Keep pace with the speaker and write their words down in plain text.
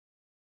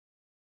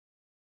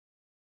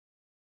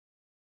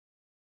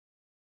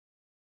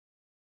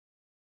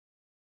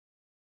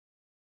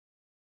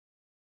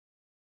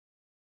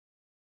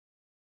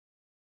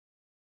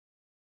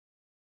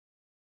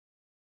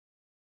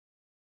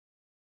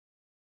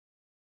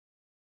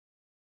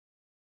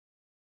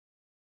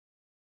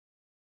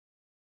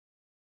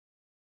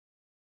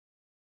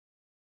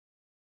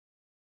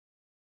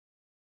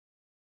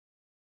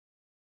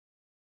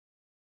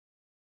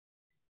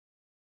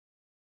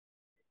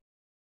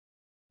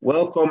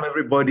Welcome,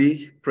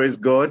 everybody. Praise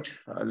God.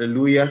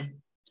 Hallelujah.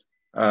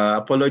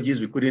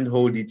 Apologies, we couldn't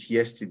hold it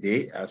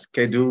yesterday as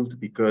scheduled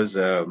because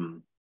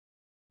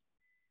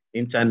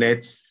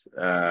internet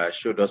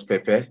showed us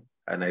pepper,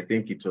 and I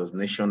think it was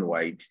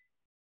nationwide.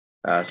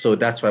 So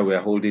that's why we're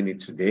holding it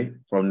today.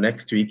 From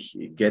next week,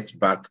 it gets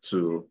back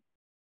to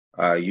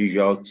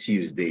usual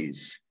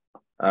Tuesdays.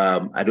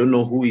 I don't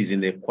know who is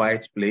in a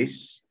quiet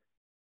place.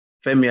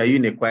 Femi, are you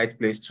in a quiet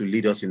place to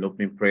lead us in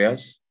opening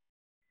prayers?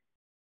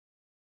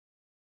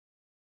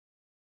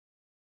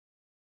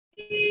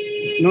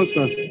 No,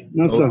 sir.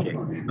 No, sir.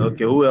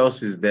 Okay. Who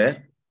else is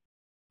there?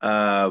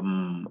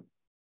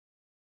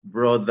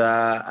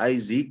 Brother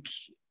Isaac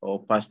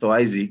or Pastor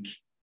Isaac,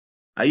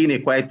 are you in a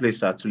quiet place,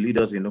 sir, to lead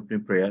us in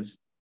opening prayers?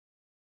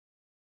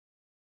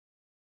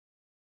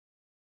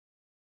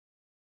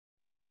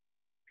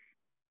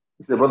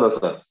 It's the brother,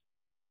 sir.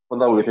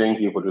 Father, we thank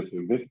you for this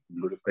evening.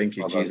 Thank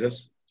you,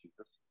 Jesus.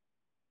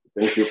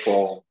 Thank you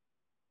for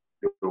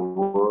your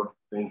word.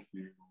 Thank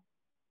you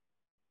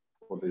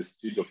for the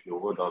seed of your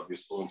word that we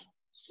sown.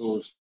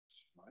 So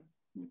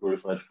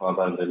glorified,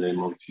 Father, in the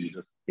name of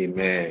Jesus.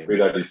 Amen. Pray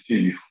that the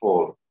seed will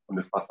fall on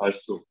the fertile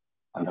soul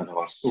and that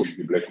our soul will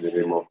be blessed in the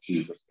name of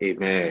Jesus.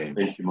 Amen.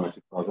 Thank you,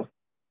 mighty Father.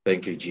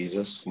 Thank you,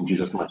 Jesus. In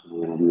Jesus' mighty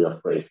name, we are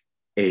praying.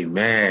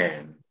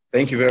 Amen.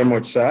 Thank you very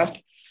much, sir.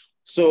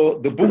 So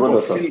the book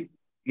of thank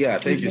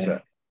you,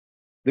 sir.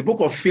 The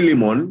book of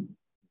Philemon,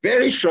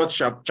 very short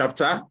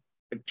chapter,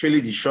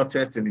 actually the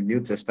shortest in the New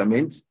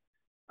Testament,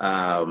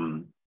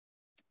 and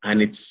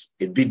it's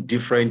a bit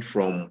different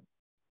from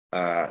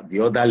the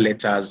other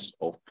letters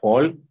of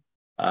Paul,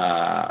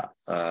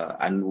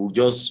 and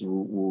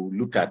we'll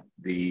look at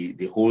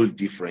the whole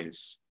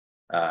difference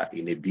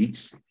in a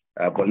bit.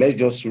 But let's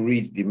just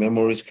read the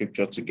memory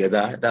scripture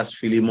together. That's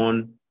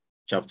Philemon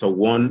chapter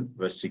 1,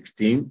 verse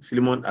 16.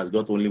 Philemon has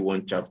got only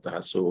one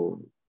chapter,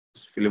 so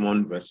it's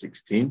Philemon verse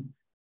 16.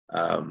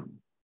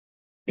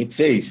 It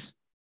says,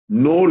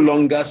 no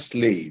longer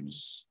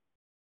slaves,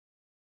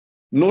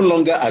 no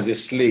longer as a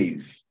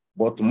slave,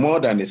 but more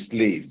than a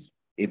slave,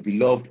 a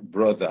beloved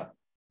brother,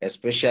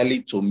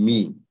 especially to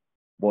me,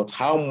 but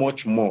how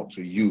much more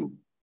to you,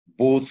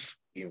 both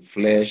in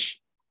flesh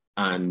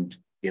and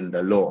in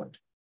the Lord.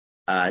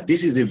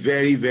 This is a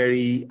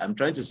very, I'm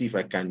trying to see if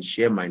I can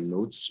share my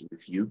notes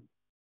with you,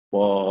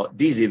 but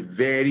this is a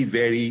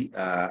very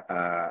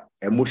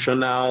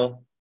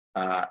emotional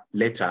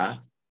letter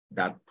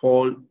that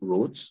Paul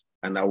wrote,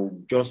 and I will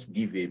just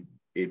give a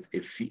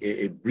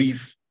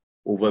brief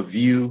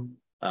overview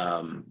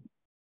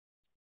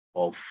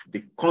of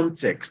the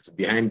context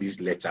behind this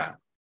letter,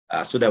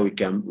 so that we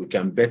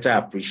can better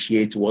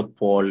appreciate what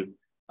Paul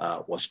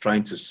was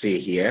trying to say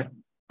here.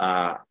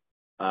 There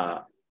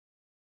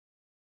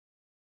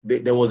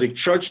was a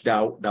church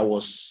that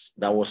was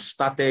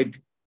started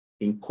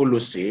in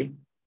Colossae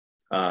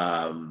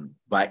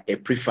by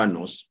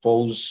Epiphanes,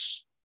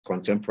 Paul's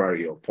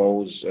contemporary, or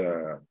Paul's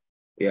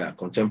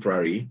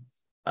contemporary,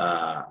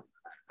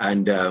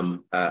 and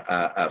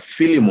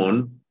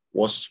Philemon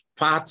was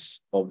part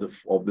of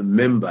the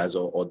members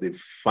or the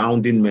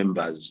founding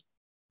members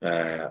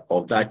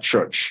of that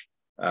church.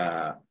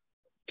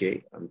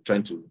 Okay, I'm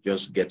trying to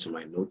just get to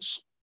my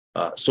notes.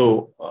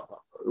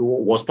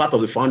 Was part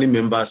of the founding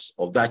members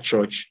of that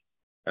church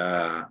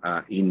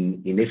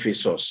in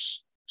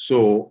Ephesus.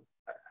 So,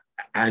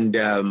 and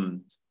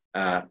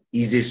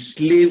he's a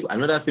slave.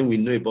 Another thing we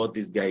know about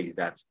this guy is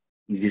that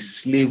he's a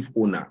slave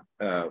owner,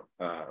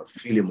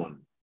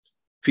 Philemon.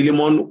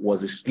 Philemon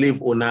was a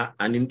slave owner,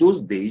 and in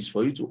those days,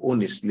 for you to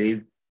own a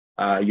slave,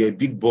 you're a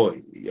big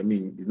boy. I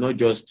mean, it's not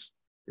just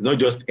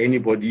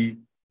anybody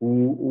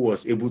who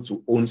was able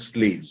to own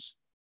slaves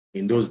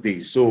in those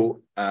days.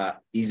 So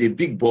he's a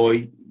big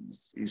boy.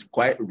 He's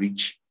quite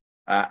rich,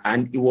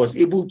 and he was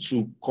able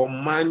to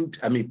command.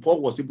 I mean,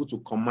 Paul was able to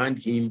command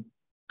him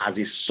as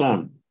a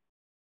son.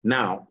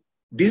 Now,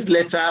 this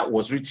letter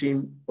was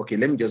written. Okay,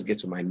 let me just get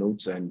to my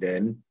notes and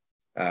then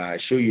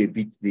show you a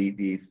bit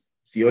the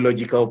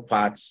theological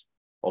parts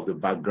of the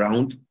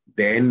background.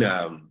 Then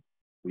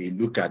we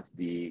look at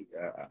the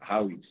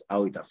how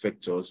it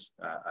affects us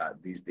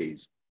these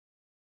days.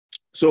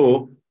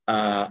 So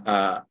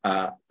Paul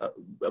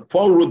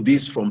wrote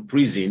this from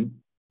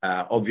prison.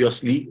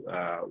 Obviously,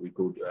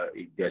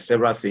 there are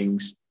several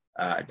things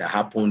that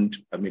happened.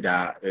 I mean,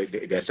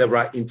 there are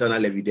several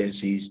internal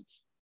evidences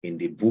in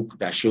the book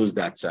that shows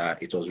that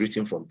it was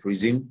written from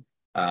prison.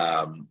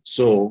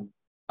 So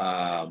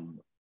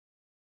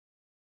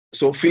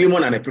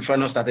Philemon and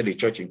Epiphanes started a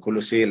church in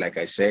Colossae, like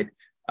I said.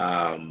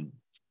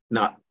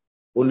 Now,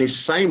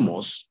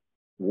 Onesimus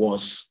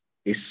was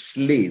a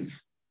slave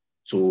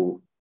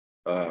to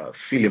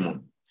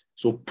Philemon.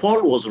 So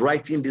Paul was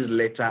writing this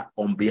letter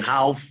on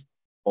behalf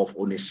of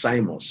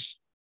Onesimus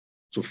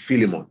to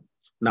Philemon.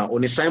 Now,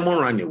 Onesimus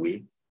ran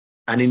away,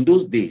 and in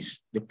those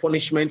days, the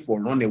punishment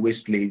for runaway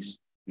slaves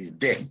is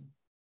death.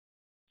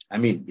 I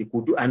mean, it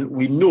could do, and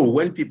we know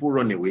when people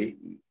run away,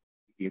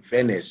 in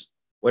fairness,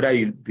 whether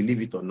you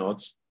believe it or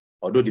not,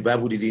 although the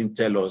Bible didn't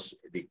tell us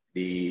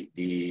the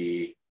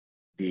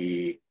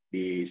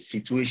the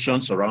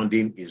situation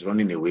surrounding is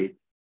running away,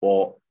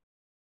 or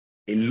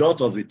a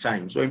lot of the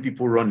times when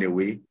people run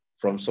away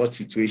from such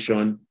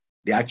situation,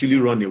 they actually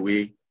run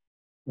away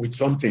with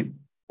something,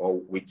 or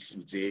with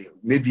a,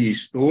 maybe he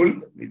stole,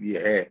 maybe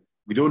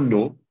we don't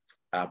know,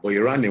 but he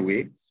ran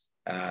away,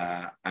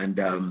 and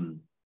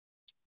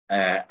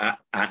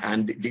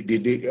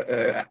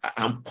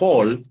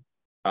Paul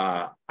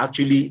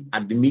actually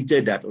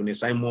admitted that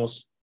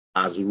Onesimus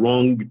has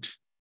wronged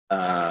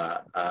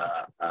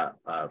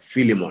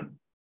Philemon.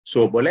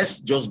 So, but let's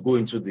just go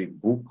into the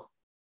book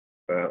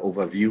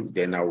overview,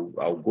 then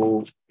I'll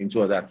go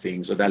into other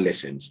things, other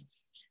lessons.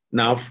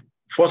 Now,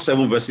 first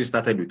 7 verses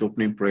started with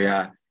opening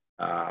prayer,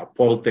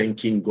 Paul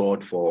thanking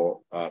God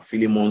for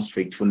Philemon's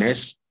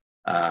faithfulness,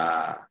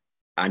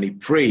 and he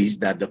prays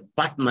that the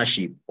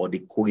partnership, or the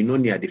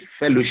koinonia, the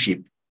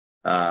fellowship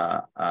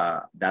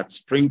that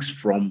springs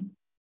from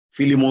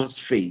Philemon's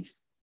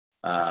faith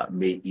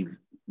may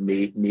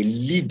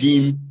lead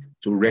him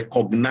to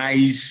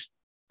recognize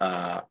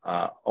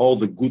all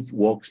the good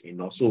works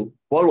in us. So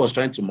Paul was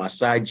trying to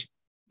massage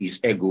his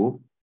ego,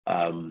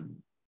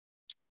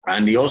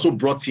 and he also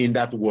brought in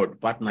that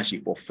word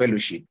partnership or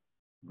fellowship,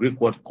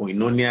 Greek word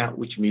koinonia,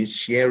 which means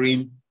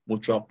sharing,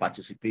 mutual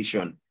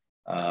participation.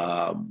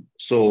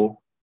 So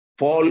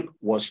Paul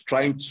was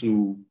trying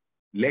to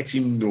let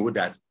him know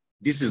that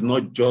this is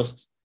not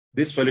just,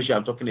 this fellowship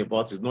I'm talking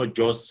about is not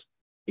just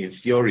in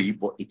theory,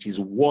 but it is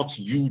what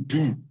you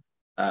do.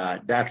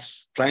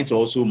 That's trying to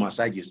also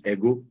massage his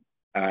ego.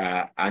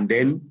 And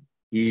then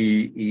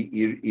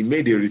he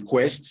made a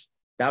request,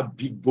 that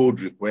big,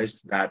 bold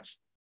request that,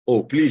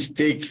 oh, please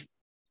take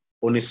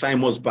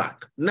Onesimus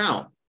back.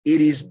 Now,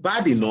 it is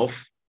bad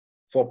enough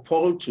for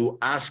Paul to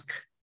ask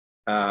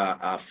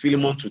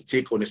Philemon to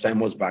take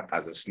Onesimus back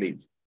as a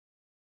slave.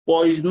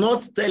 But he's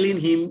not telling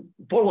him,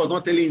 Paul was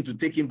not telling him to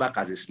take him back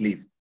as a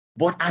slave,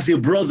 but as a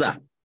brother,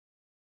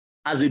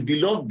 as a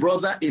beloved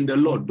brother in the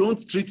Lord.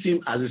 Don't treat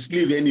him as a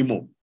slave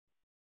anymore.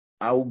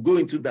 I will go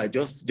into that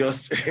just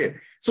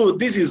so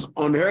this is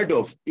unheard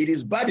of. It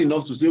is bad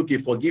enough to say, okay,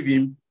 forgive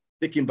him,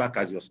 take him back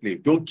as your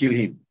slave. Don't kill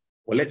him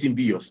or let him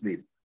be your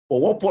slave.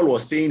 But what Paul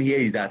was saying here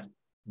is that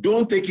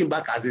don't take him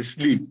back as a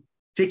slave,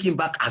 take him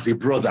back as a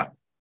brother.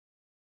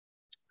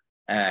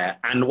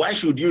 And why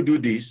should you do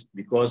this?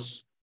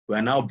 Because we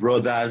are now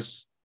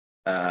brothers.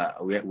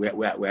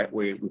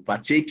 We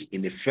partake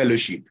in a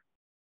fellowship,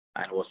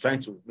 and was trying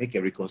to make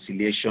a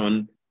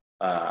reconciliation.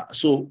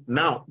 So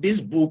now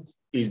this book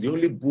is the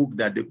only book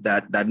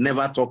that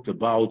never talked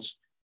about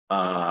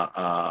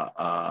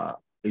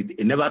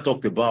it never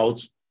talked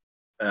about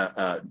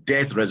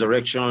death,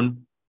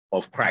 resurrection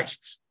of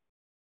Christ.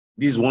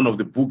 This is one of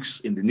the books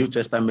in the New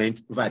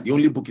Testament, in fact, the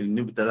only book in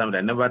the New Testament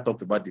that never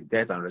talked about the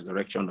death and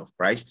resurrection of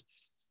Christ.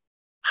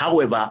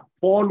 However,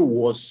 Paul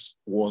was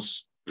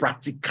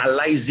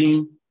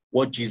practicalizing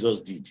what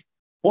Jesus did.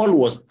 Paul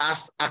was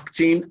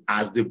acting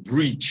as the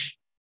bridge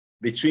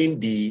between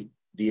the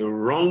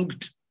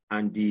wronged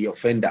and the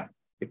offender,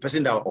 the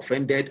person that was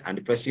offended and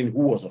the person who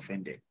was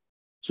offended.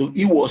 So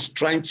he was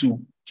trying to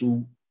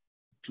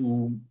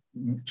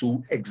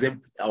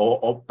exemplify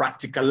or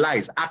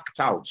practicalize, act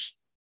out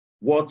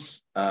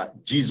what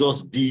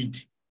Jesus did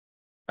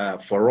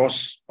for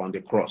us on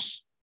the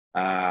cross.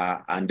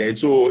 And then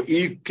so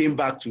he came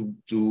back to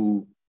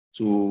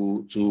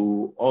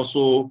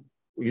also,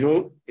 you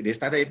know, they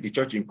started the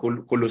church in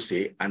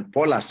Colossae, and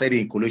Paul has said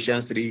in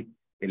Colossians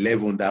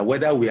 3:11 that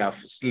whether we are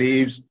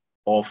slaves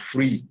or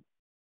free,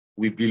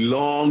 we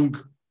belong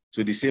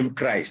to the same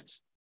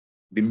Christ.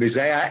 The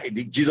Messiah,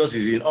 Jesus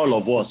is in all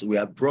of us. We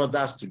are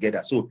brothers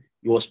together. So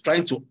he was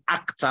trying to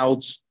act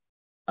out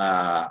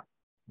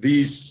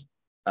this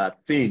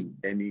thing,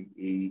 and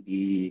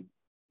he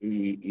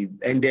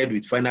ended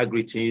with final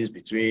greetings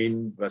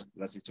between verses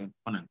 21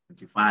 and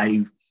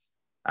 25.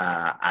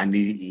 And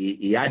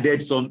he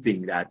added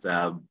something that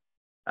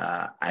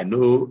I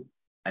know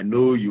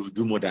you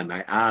do more than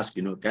I ask,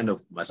 you know, kind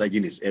of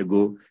massaging his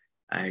ego.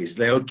 And he's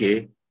like,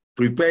 okay,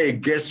 prepare a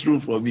guest room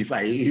for me if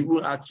I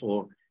even ask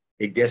for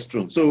a guest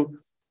room. So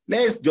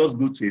let's just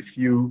go to a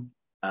few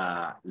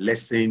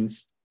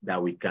lessons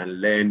that we can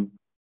learn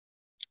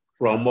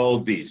from all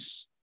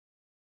this.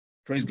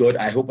 Praise God.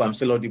 I hope I'm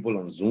still audible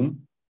on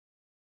Zoom.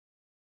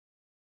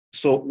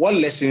 So what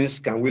lessons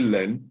can we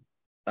learn?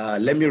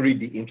 Let me read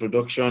the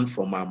introduction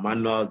from our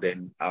manual,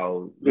 then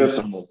I'll read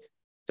some of,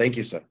 thank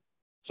you, sir.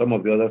 Some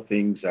of the other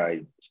things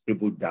I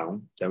scribbled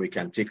down, then we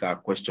can take our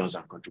questions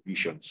and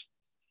contributions.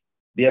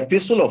 The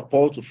Epistle of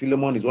Paul to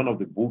Philemon is one of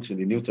the books in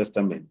the New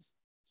Testament.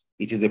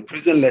 It is a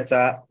prison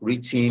letter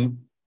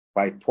written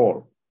by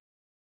Paul.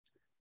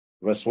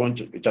 Verse 1,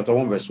 chapter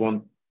 1, verse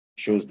 1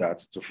 shows that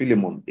to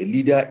Philemon, a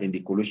leader in the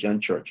Colossian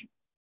church.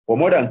 For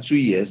more than 2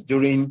 years,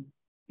 during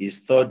his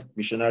third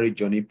missionary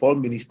journey, Paul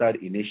ministered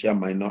in Asia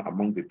Minor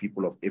among the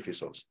people of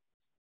Ephesus.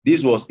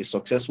 This was a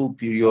successful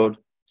period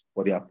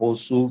for the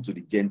apostle to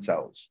the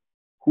Gentiles,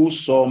 who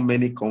saw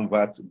many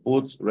converts,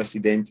 both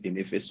residents in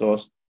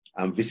Ephesus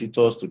and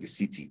visitors to the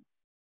city.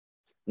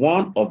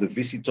 One of the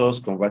visitors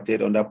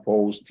converted under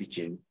Paul's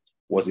teaching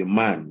was a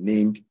man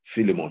named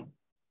Philemon,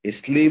 a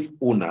slave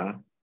owner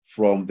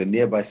from the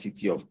nearby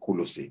city of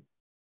Colossae.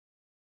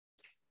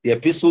 The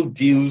epistle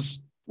deals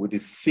with the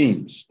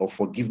themes of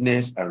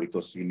forgiveness and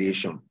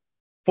reconciliation.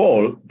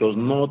 Paul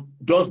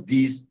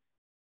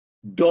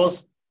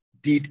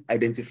did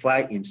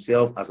identify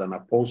himself as an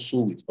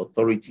apostle with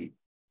authority,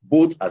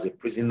 both as a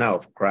prisoner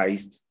of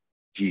Christ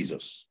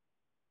Jesus.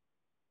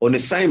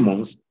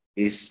 Onesimus,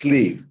 a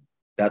slave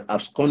that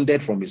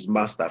absconded from his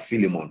master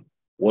Philemon,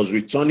 was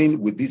returning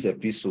with this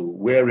epistle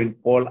wherein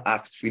Paul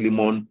asked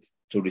Philemon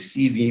to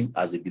receive him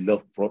as a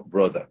beloved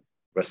brother.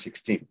 Verse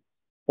 16.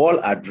 Paul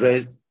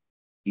addressed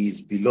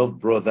his beloved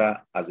brother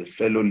as a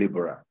fellow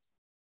laborer,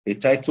 a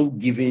title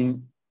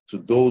given to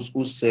those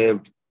who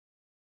served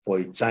for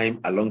a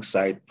time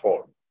alongside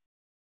Paul.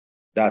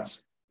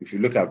 That's, if you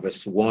look at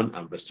verse 1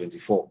 and verse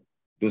 24,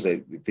 those are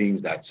the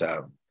things that,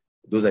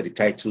 those are the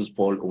titles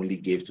Paul only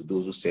gave to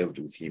those who served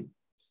with him.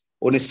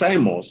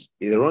 Onesimus,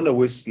 a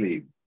runaway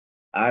slave,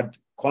 had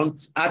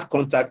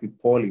contact with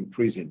Paul in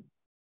prison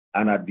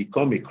and had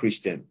become a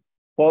Christian.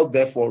 Paul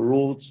therefore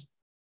wrote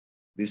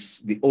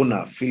the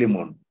owner,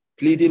 Philemon,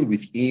 pleading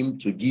with him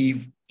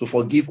to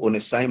forgive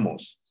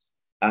Onesimus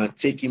and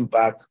take him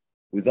back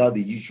without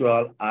the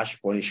usual harsh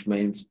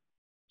punishment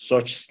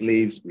such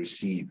slaves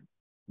receive.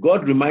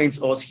 God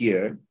reminds us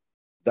here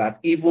that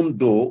even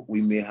though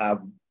we may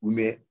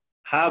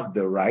have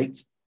the right,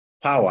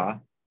 power,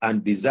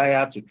 and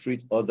desire to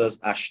treat others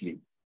harshly,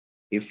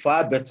 a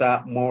far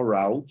better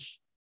route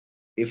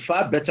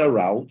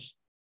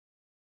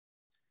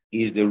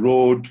is the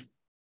road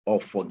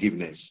of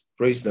forgiveness.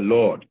 Praise the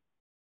Lord.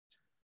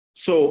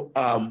 So,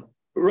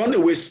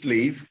 runaway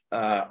slave,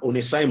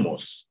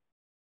 Onesimus,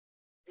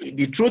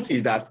 the truth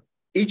is that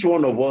each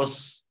one of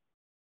us,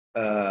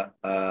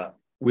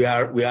 we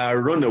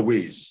are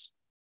runaways,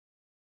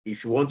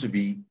 if you want to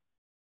be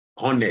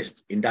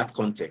honest in that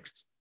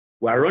context.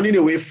 We are running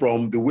away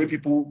from the way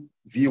people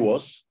view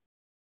us.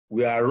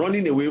 We are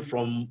running away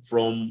from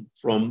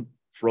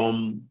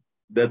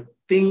the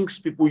things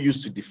people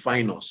use to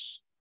define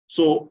us.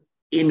 So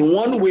in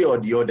one way or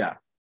the other,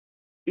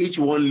 each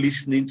one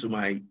listening to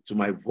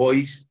my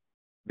voice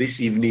this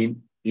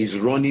evening is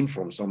running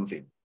from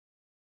something.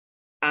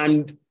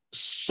 And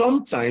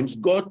sometimes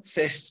God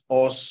tests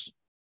us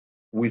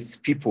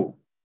with people.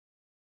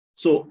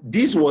 So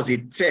this was a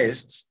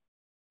test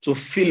to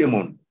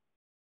Philemon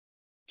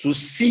to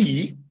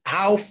see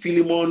how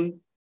Philemon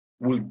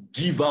will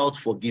give out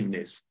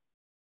forgiveness.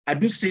 I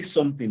do say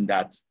something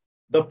that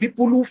the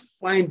people who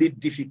find it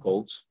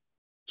difficult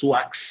to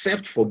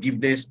accept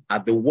forgiveness are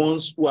the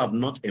ones who have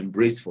not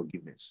embraced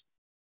forgiveness.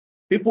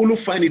 People who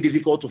find it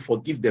difficult to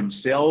forgive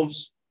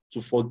themselves,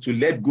 to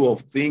let go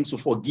of things, to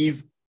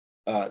forgive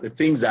the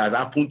things that have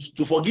happened,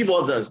 to forgive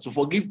others, to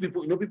forgive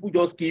people. You know, people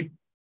just keep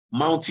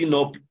mounting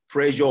up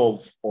pressure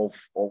of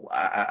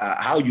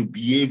how you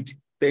behaved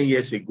 10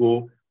 years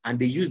ago, and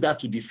they use that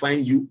to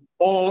define you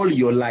all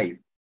your life.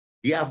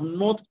 They have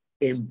not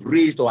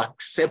embraced or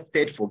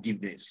accepted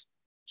forgiveness.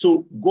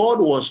 So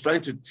God was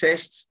trying to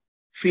test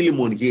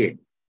Philemon here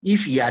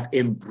if he had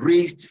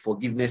embraced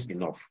forgiveness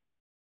enough.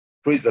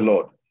 Praise the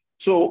Lord.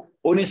 So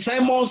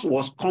Onesimus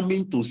was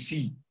coming to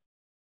see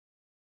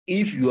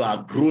if you are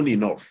grown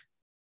enough.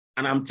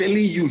 And I'm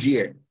telling you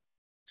here,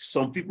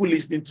 some people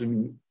listening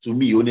to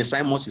me,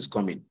 Onesimus is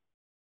coming.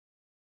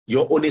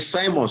 Your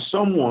Onesimus,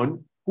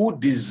 someone who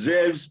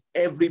deserves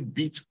every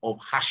bit of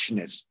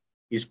harshness,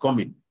 is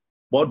coming.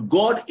 But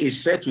God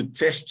is set to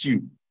test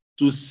you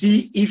to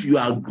see if you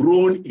are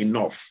grown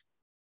enough,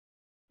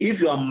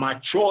 if you are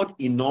matured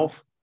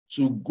enough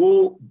to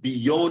go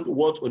beyond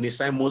what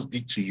Onesimus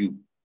did to you.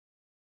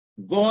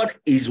 God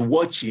is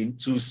watching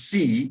to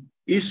see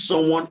if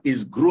someone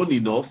is grown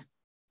enough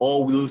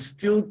or will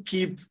still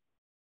keep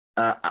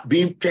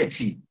being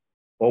petty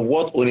of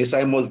what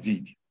Onesimus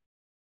did.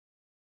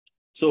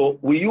 So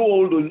will you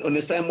hold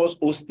Onesimus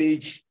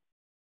hostage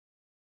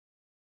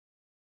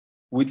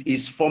with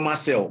his former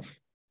self?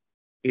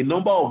 A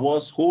number of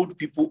us hold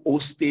people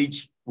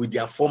hostage with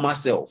their former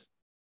self.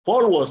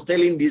 Paul was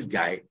telling this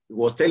guy, he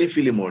was telling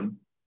Philemon,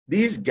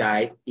 this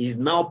guy is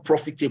now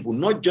profitable,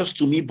 not just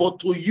to me, but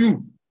to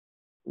you.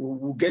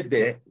 We'll get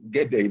there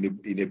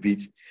in a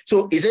bit.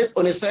 So he says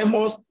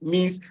Onesimus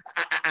means,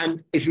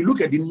 and if you look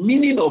at the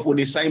meaning of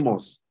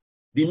Onesimus,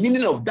 the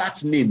meaning of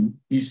that name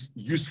is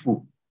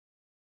useful.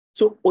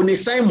 So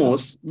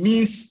Onesimus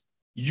means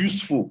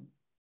useful,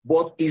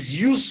 but his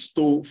use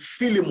to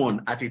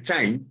Philemon at a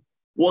time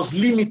was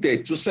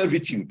limited to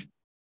servitude,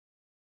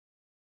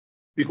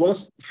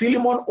 because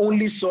Philemon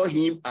only saw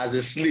him as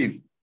a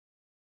slave.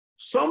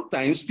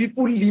 Sometimes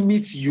people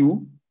limit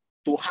you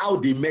to how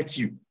they met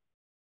you.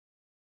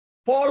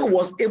 Paul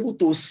was able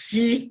to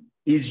see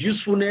his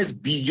usefulness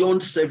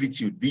beyond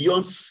servitude,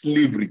 beyond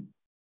slavery.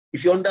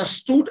 If you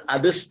understood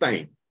at this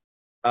time,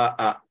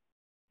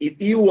 if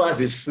he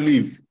was a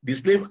slave, the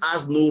slave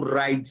has no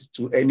right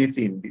to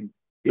anything.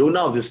 The owner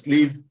of the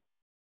slave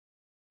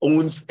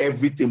owns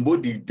everything,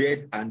 both the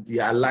dead and the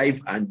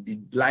alive, and the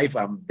life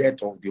and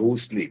death of the whole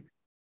slave.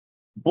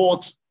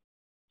 But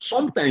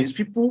Sometimes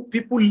people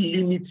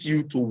limit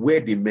you to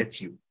where they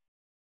met you.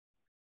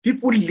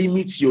 People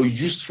limit your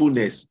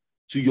usefulness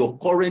to your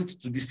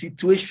current, to the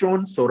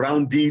situation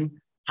surrounding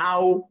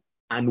how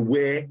and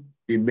where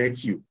they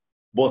met you.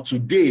 But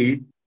today,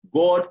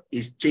 God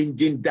is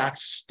changing that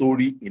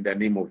story in the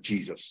name of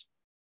Jesus.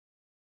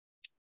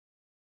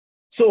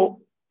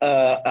 So,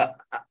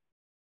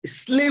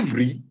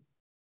 slavery,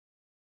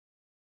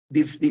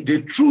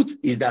 the truth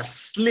is that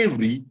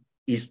slavery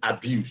is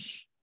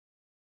abuse.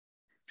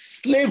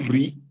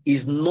 Slavery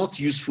is not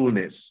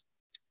usefulness,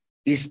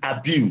 it's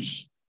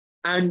abuse.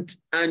 And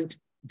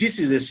this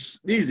is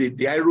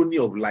the irony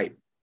of life.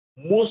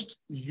 Most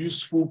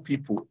useful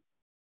people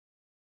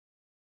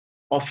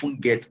often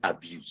get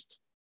abused.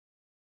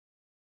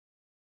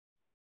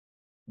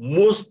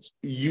 Most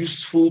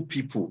useful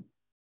people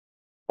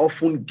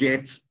often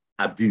get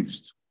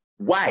abused.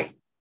 Why?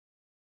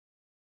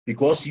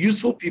 Because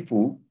useful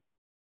people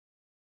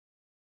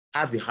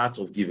have a heart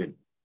of giving.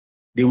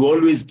 They will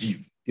always give.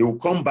 They will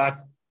come back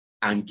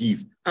and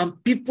give.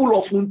 And people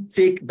often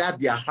take that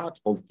their heart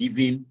of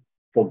giving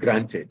for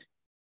granted.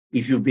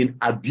 If you've been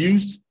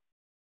abused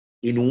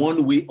in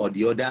one way or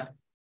the other,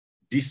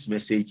 this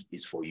message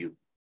is for you.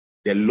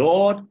 The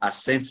Lord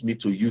has sent me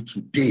to you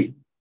today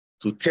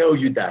to tell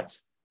you that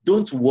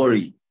don't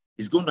worry,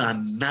 He's going to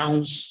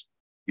announce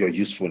your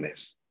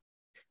usefulness.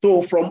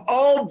 So from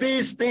all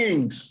these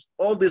things,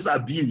 all this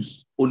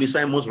abuse,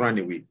 Onesimus ran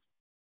away.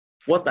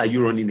 What are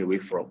you running away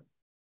from?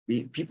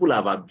 The people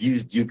have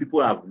abused you.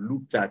 People have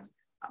looked at,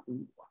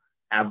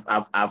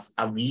 have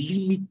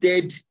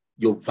limited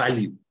your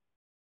value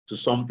to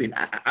something.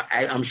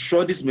 I'm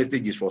sure this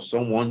message is for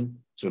someone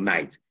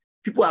tonight.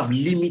 People have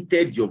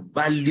limited your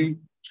value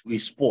to a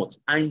sport,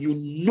 and you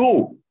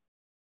know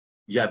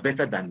you are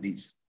better than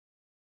this.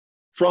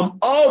 From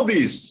all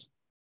this,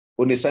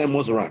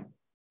 Onesimus ran.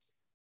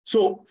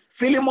 So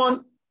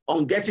Philemon,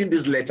 on getting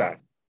this letter,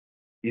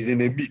 is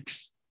in a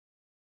mix.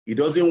 He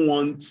doesn't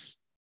want,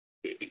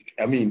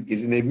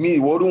 he's in a mix. He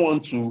wouldn't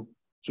want to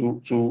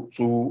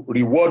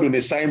reward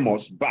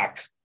Onesimus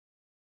back.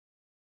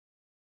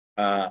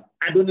 And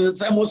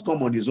Onesimus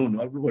come on his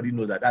own. Everybody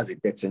knows that that's a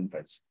death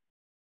sentence.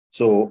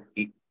 So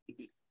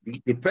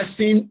the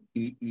person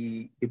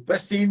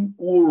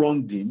who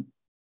wronged him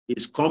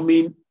is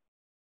coming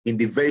in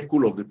the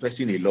vehicle of the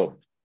person he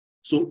loved.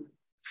 So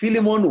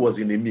Philemon was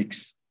in a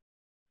mix.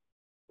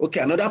 Okay,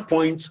 another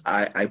point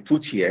I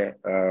put here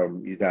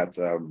is that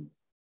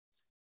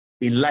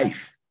in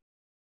life,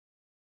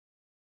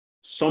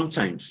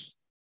 sometimes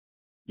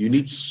you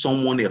need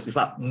someone else. In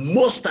fact,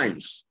 most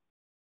times,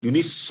 you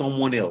need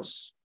someone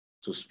else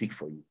to speak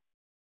for you.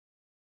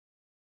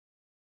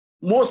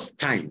 Most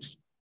times,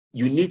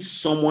 you need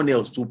someone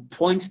else to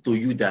point to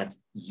you that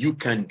you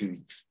can do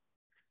it.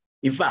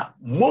 In fact,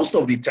 most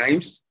of the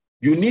times,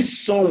 you need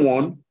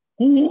someone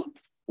who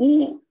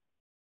owes,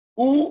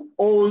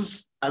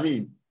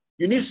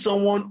 you need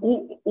someone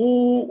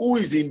who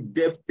is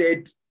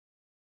indebted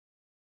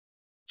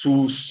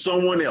to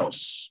someone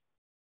else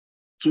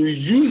to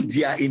use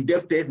their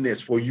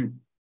indebtedness for you.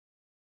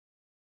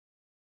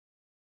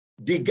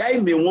 The guy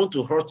may want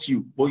to hurt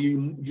you, but you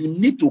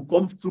need to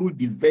come through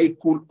the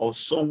vehicle of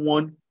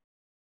someone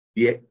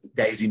that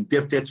is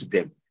indebted to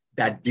them,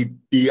 that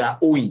they are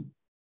owing.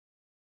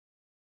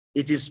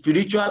 It is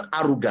spiritual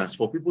arrogance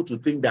for people to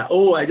think that,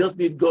 oh, I just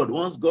need God.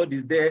 Once God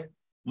is there,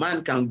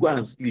 man can go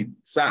and sleep.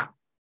 Sir,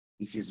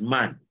 it is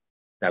man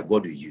that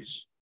God will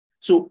use.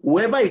 So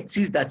whoever it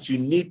is that you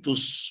need to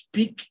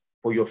speak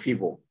for your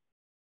favor,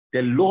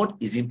 the Lord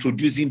is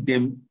introducing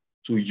them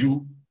to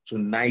you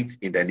tonight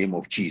in the name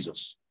of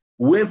Jesus.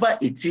 Whoever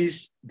it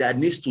is that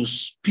needs to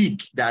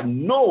speak, that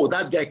no,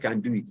 that guy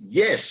can do it.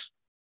 Yes,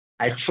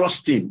 I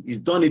trust him. He's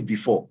done it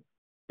before.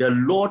 The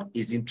Lord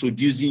is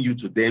introducing you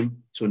to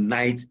them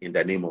tonight in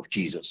the name of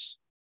Jesus.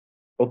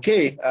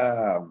 Okay.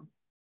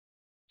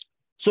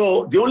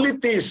 So the only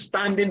thing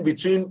standing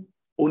between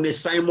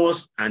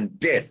Onesimus and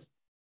death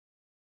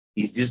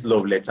is this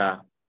love letter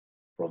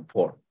from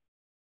Paul.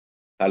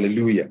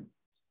 Hallelujah.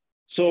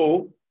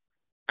 So,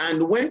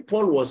 and when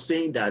Paul was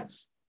saying that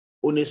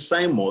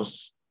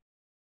Onesimus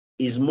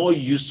is more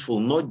useful,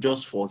 not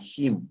just for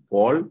him,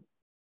 Paul,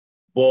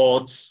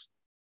 but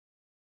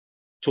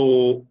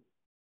to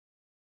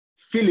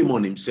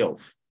Philemon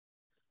himself.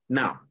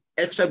 Now,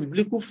 extra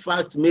biblical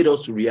facts made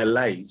us to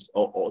realize,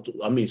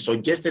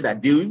 suggested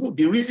that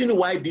the reason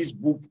why this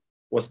book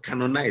was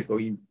canonized or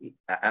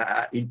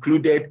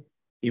included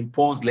in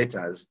Paul's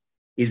letters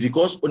is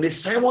because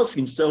Onesimus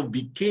himself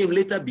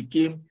later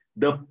became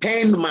the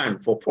pen man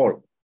for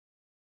Paul.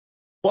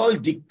 Paul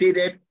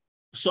dictated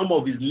some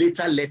of his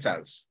later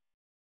letters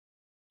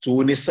to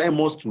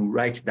Onesimus to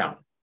write down.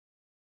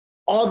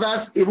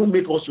 Others even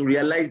make us to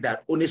realize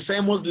that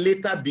Onesimus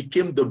later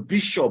became the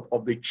bishop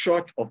of the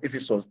church of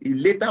Ephesus. He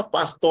later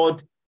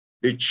pastored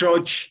the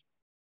church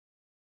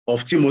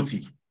of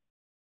Timothy,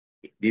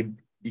 the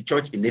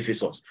church in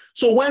Ephesus.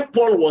 So when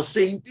Paul was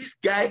saying this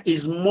guy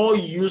is more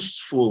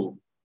useful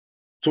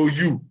to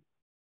you,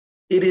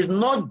 it is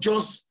not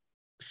just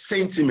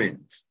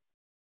sentiment.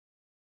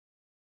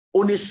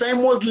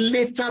 Onesimus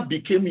later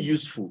became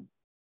useful.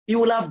 He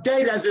will have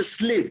died as a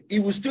slave. He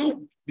will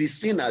still be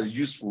seen as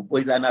useful,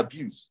 but it's an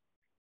abuse.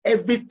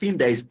 Everything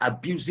that is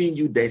abusing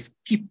you, that is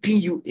keeping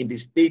you in the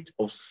state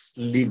of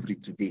slavery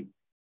today,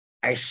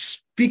 I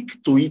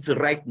speak to it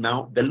right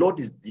now. The Lord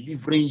is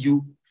delivering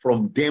you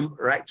from them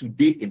right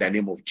today in the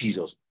name of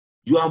Jesus.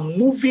 You are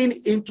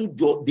moving into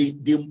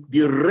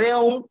the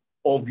realm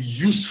of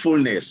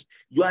usefulness.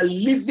 You are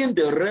leaving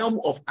the realm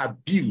of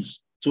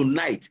abuse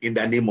tonight in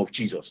the name of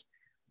Jesus.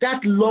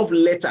 That love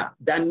letter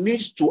that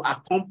needs to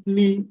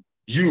accompany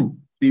you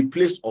to a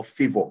place of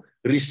favor,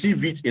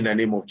 receive it in the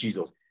name of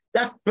Jesus.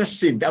 That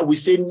person that will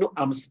say, no,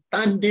 I'm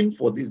standing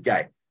for this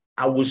guy.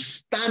 I will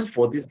stand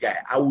for this guy.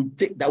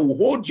 That will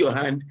hold your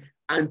hand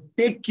and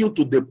take you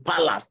to the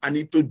palace and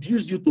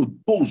introduce you to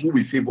those who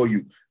will favor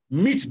you.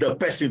 Meet the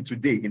person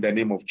today in the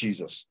name of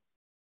Jesus.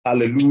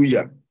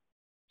 Hallelujah.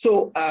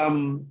 So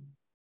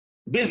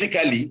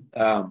basically,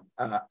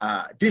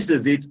 this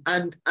is it.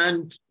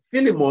 And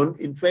Philemon,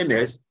 in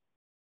fairness,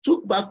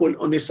 took back on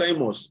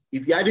Onesimus.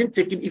 If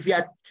he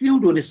had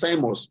killed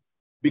Onesimus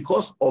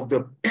because of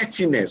the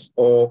pettiness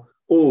or,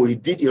 oh, he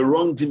did a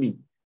wrong to me,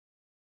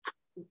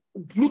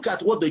 look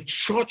at what the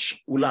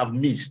church will have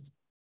missed.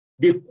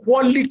 The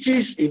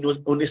qualities in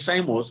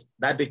Onesimus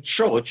that the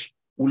church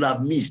will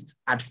have missed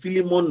had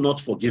Philemon not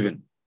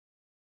forgiven.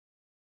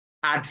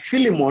 Had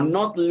Philemon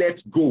not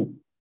let go,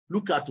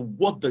 look at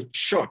what the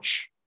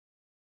church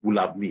will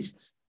have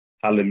missed.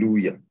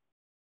 Hallelujah.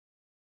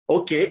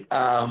 Okay,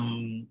 I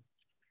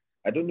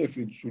don't know if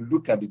you should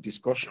look at the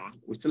discussion.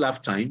 We still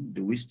have time.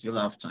 Do we still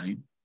have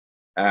time?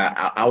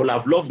 I would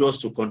have loved us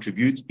to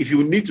contribute. If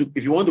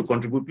you want to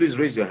contribute, please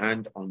raise your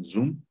hand on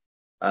Zoom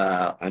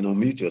and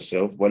unmute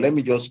yourself. But let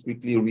me just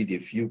quickly read a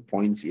few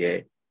points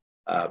here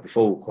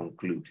before we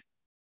conclude.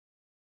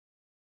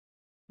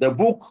 The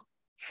book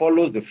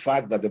follows the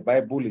fact that the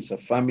Bible is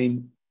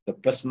affirming the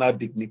personal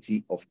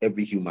dignity of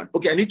every human.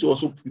 Okay, I need to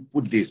also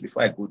put this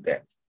before I go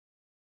there.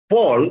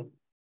 Paul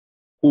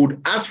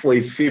would ask for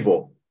a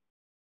favor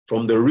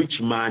from the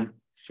rich man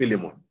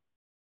Philemon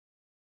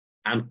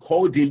and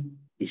called him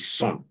his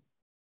son,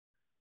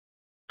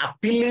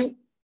 appealing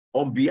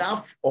on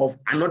behalf of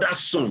another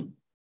son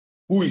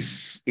who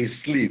is a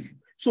slave.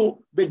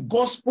 So the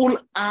gospel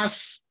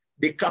has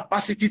the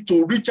capacity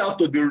to reach out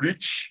to the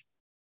rich,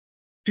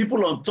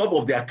 people on top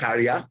of their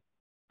career,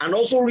 and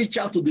also reach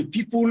out to the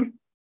people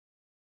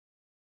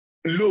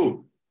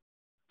low.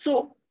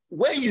 So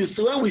when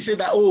we say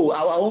that, oh,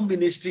 our own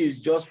ministry is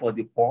just for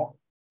the poor,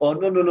 or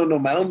no,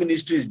 my own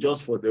ministry is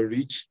just for the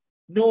rich.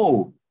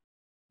 No,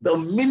 the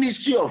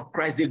ministry of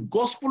Christ, the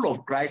gospel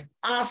of Christ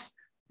has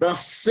the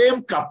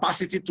same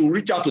capacity to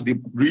reach out to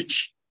the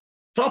rich,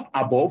 top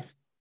above,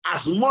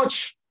 as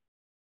much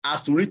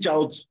as to reach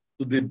out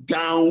to the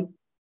down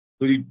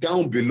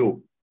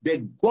below. The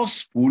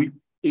gospel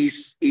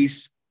is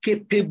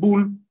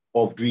capable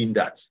of doing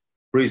that.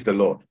 Praise the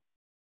Lord.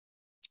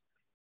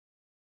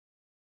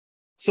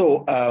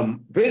 So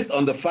based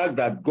on the fact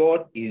that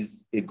God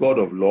is a God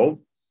of love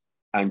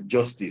and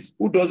justice,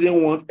 who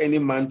doesn't want any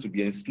man to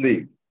be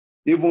enslaved?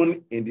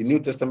 Even in the New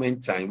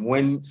Testament time,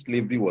 when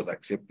slavery was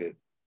accepted,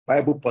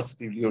 Bible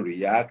positively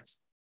recast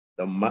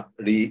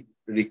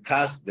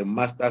the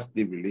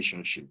master-slave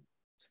relationship.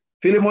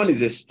 Philemon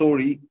is a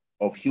story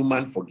of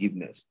human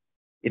forgiveness.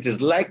 It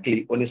is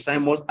likely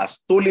Onesimus has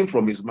stolen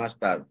from his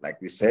master, like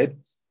we said,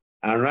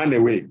 and ran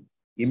away.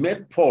 He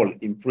met Paul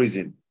in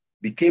prison,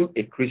 became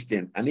a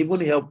Christian, and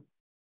even helped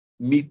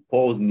meet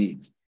Paul's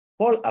needs.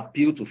 Paul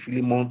appealed to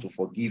Philemon to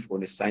forgive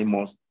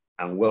Onesimus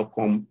and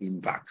welcome him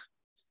back.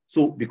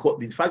 So because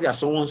the fact that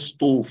someone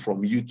stole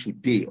from you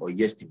today or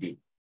yesterday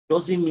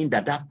doesn't mean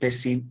that that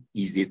person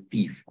is a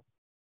thief,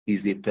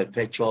 is a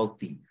perpetual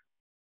thief.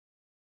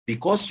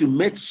 Because you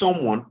met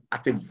someone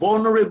at a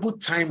vulnerable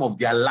time of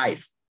their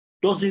life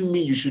doesn't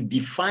mean you should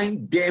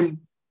define them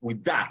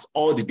with that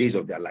all the days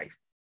of their life.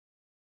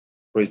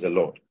 Praise the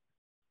Lord.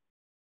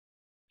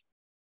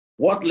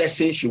 What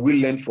lesson should we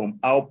learn from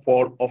how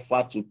Paul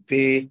offered to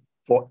pay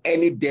for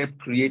any debt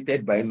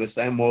created by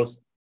Onesimus'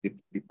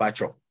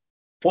 departure?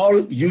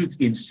 Paul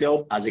used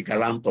himself as a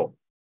guarantor.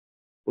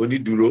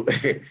 Oniduro.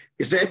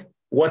 He said,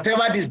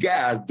 whatever this guy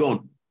has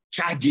done,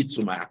 charge it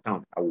to my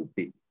account, I will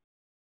pay.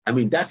 I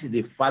mean, that is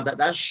a father,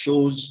 that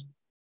shows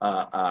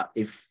a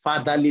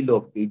fatherly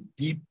love, a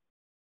deep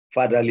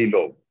fatherly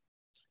love.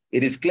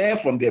 It is clear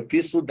from the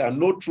epistle that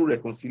no true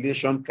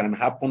reconciliation can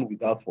happen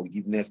without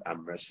forgiveness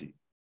and mercy,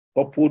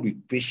 coupled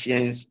with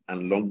patience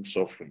and long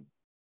suffering.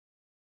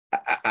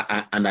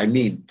 And I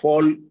mean,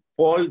 Paul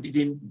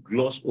didn't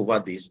gloss over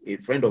this. A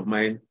friend of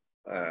mine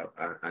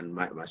and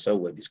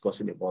myself were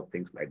discussing about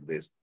things like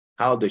this,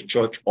 how the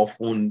church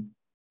often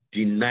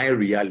deny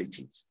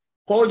realities.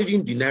 Paul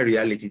didn't deny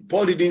reality.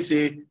 Paul didn't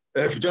say,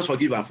 just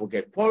forgive and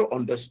forget. Paul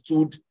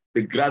understood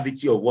the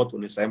gravity of what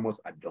Onesimus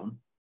had done.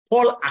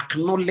 Paul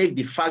acknowledged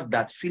the fact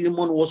that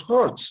Philemon was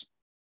hurt.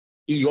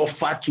 He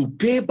offered to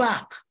pay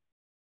back.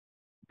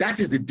 That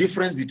is the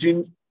difference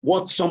between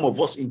what some of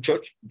us in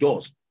church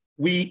does.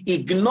 We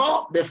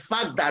ignore the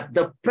fact that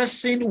the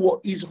person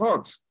is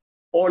hurt.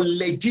 or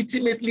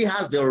legitimately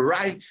has the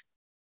right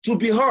to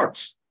be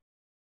hurt.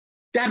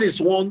 That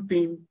is one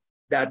thing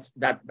that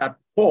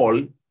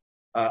Paul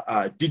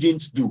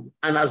didn't do.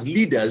 And as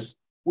leaders,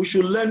 we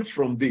should learn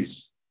from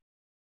this.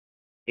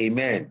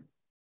 Amen.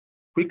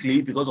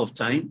 Quickly, because of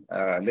time,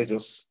 let's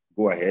just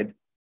go ahead.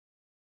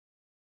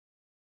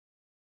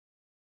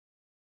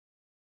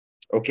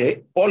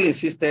 Okay, Paul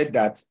insisted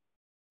that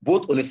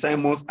both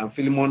Onesimus and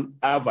Philemon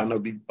have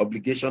an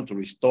obligation to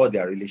restore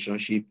their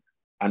relationship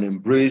and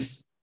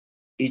embrace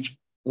each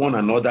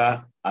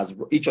other as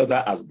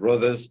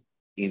brothers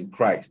in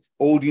Christ,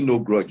 holding no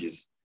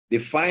grudges. They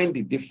find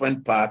the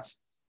different parts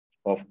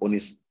of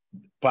Onesimus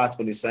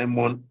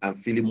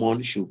and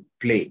Philemon should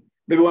play.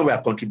 Maybe when we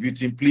are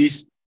contributing,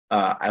 please,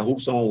 I hope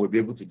someone will be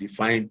able to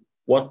define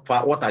what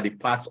are the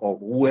parts of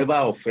whoever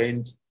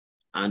offends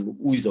and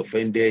who is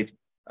offended.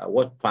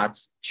 What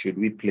parts should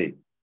we play?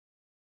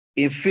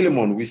 In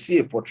Philemon, we see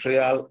a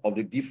portrayal of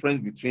the difference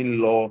between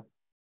law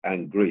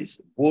and grace.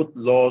 Both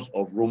laws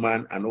of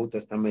Roman and Old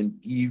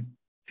Testament give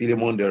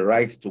Philemon the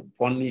right to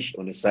punish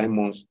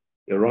Onesimus,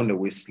 a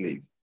runaway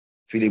slave,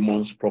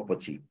 Philemon's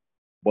property.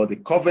 But the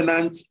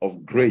covenant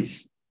of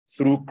grace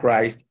through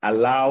Christ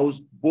allows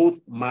both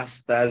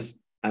masters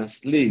and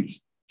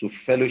slaves to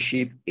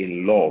fellowship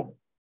in love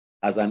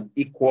on an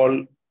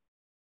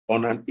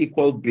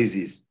equal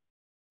basis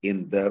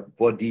in the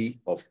body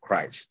of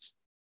Christ.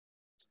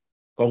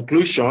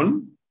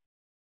 Conclusion: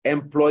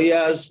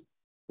 employers,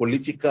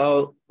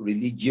 political,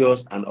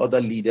 religious, and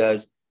other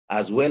leaders,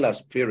 as well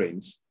as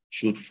parents,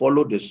 should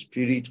follow the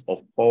spirit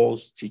of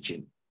Paul's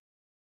teaching.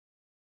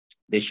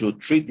 They should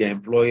treat their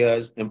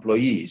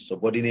employees,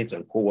 subordinates,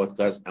 and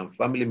co-workers and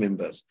family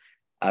members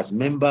as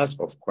members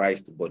of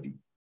Christ's body.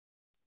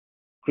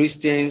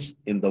 Christians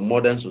in the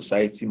modern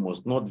society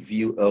must not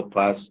view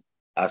helpers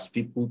as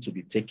people to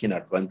be taken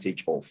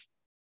advantage of.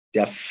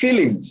 Their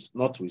feelings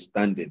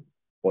notwithstanding,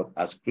 but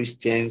as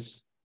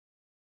Christians,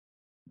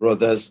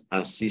 brothers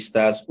and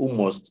sisters who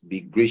must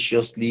be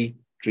graciously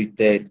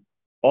treated,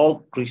 all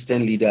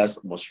Christian leaders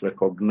must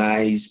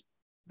recognize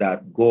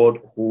that God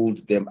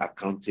holds them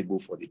accountable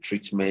for the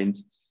treatment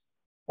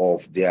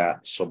of their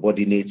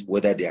subordinates,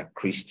 whether they are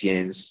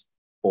Christians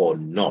or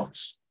not.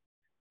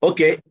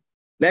 Okay,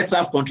 let's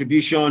have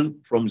contribution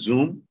from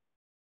Zoom.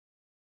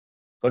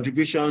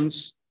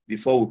 Contributions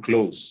before we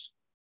close.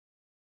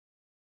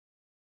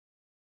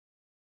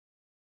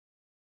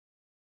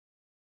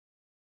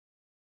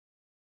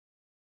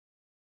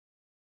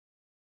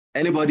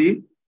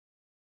 Anybody?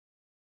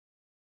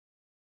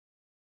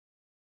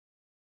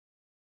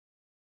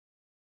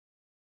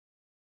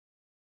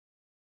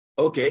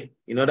 Okay,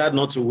 in order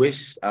not to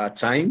waste our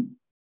time,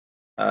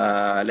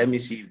 let me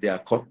see if there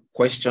are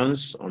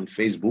questions on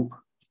Facebook.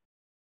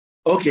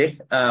 Okay,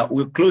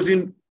 we're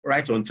closing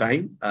right on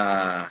time.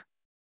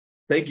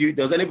 Thank you.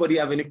 Does anybody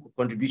have any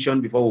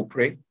contribution before we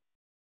pray?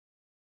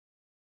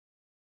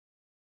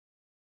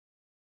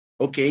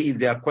 Okay, if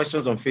there are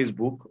questions on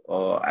Facebook,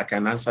 I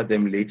can answer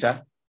them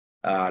later.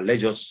 Let's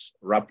just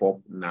wrap up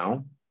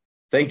now.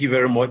 Thank you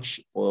very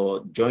much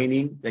for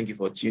joining. Thank you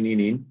for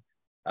tuning in.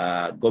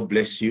 God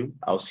bless you.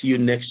 I'll see you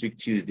next week,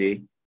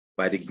 Tuesday,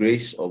 by the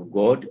grace of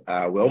God.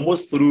 We're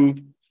almost through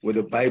with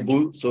the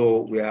Bible,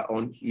 so we are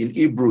in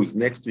Hebrews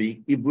next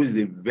week. Hebrews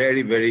is a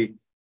very, very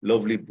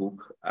lovely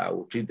book.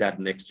 We'll treat that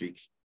next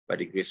week by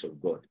the grace of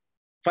God.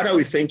 Father,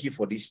 we thank you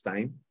for this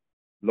time.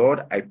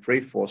 Lord, I pray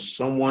for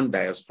someone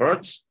that is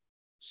hurt,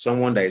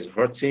 someone that is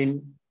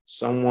hurting,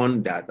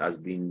 someone that has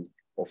been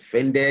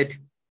offended,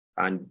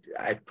 and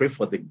I pray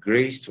for the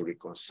grace to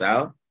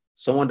reconcile.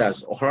 Someone that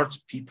has hurt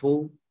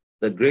people,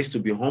 the grace to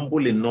be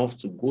humble enough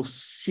to go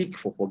seek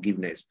for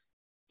forgiveness.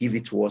 Give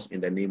it to us in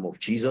the name of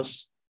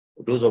Jesus.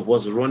 Those of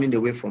us running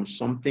away from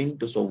something,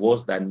 those of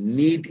us that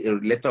need a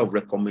letter of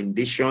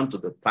recommendation to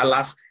the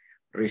palace,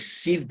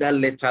 receive that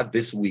letter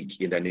this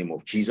week in the name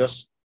of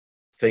Jesus.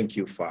 Thank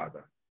you,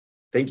 Father.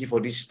 Thank you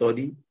for this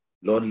study.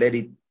 Lord, let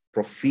it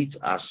profit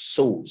our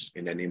souls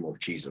in the name of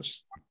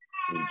Jesus.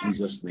 In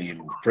Jesus' name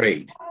we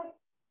prayed.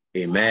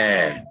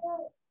 Amen.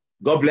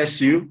 God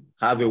bless you.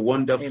 Have a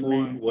wonderful,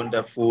 Amen.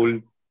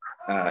 wonderful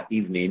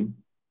evening.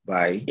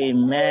 Bye.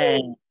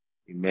 Amen.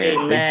 Amen.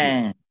 Amen.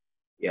 Thank you.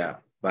 Yeah.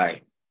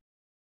 Bye.